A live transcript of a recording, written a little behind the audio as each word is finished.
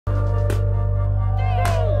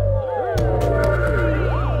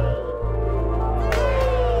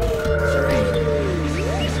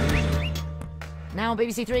Now on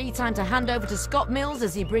BBC Three, time to hand over to Scott Mills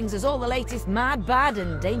as he brings us all the latest mad, bad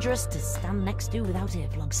and dangerous to stand next to without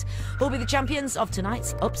earplugs. Who'll be the champions of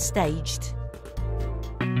tonight's Upstaged?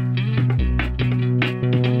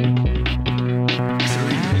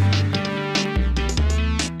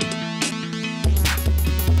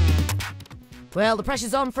 Well, the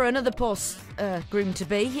pressure's on for another poor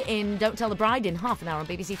groom-to-be in Don't Tell the Bride in half an hour on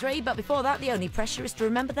BBC Three, but before that, the only pressure is to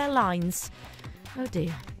remember their lines. Oh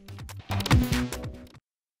dear.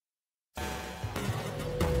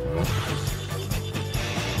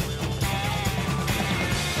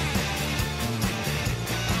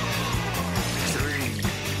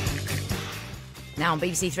 Now on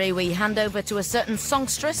BBC Three, we hand over to a certain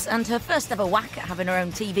songstress and her first ever whack at having her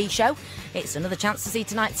own TV show. It's another chance to see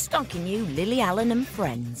tonight's stonking new Lily Allen and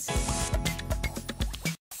Friends.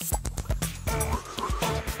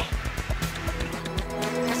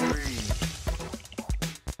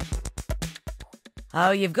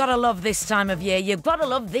 Oh, you've got to love this time of year. You've got to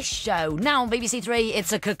love this show. Now on BBC Three,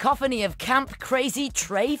 it's a cacophony of camp, crazy,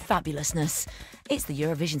 tray fabulousness. It's the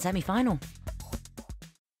Eurovision semi-final.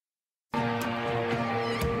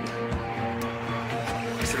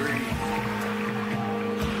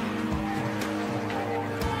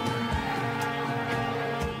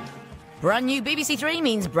 Brand new BBC Three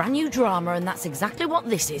means brand new drama, and that's exactly what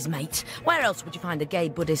this is, mate. Where else would you find a gay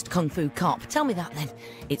Buddhist kung fu cop? Tell me that then.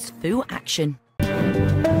 It's Fu Action.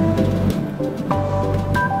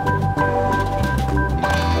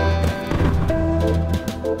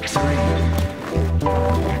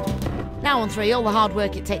 Now on Three, all the hard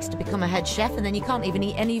work it takes to become a head chef, and then you can't even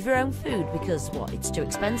eat any of your own food because, what, it's too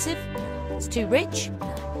expensive? It's too rich?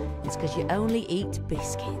 No, it's because you only eat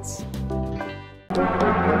biscuits.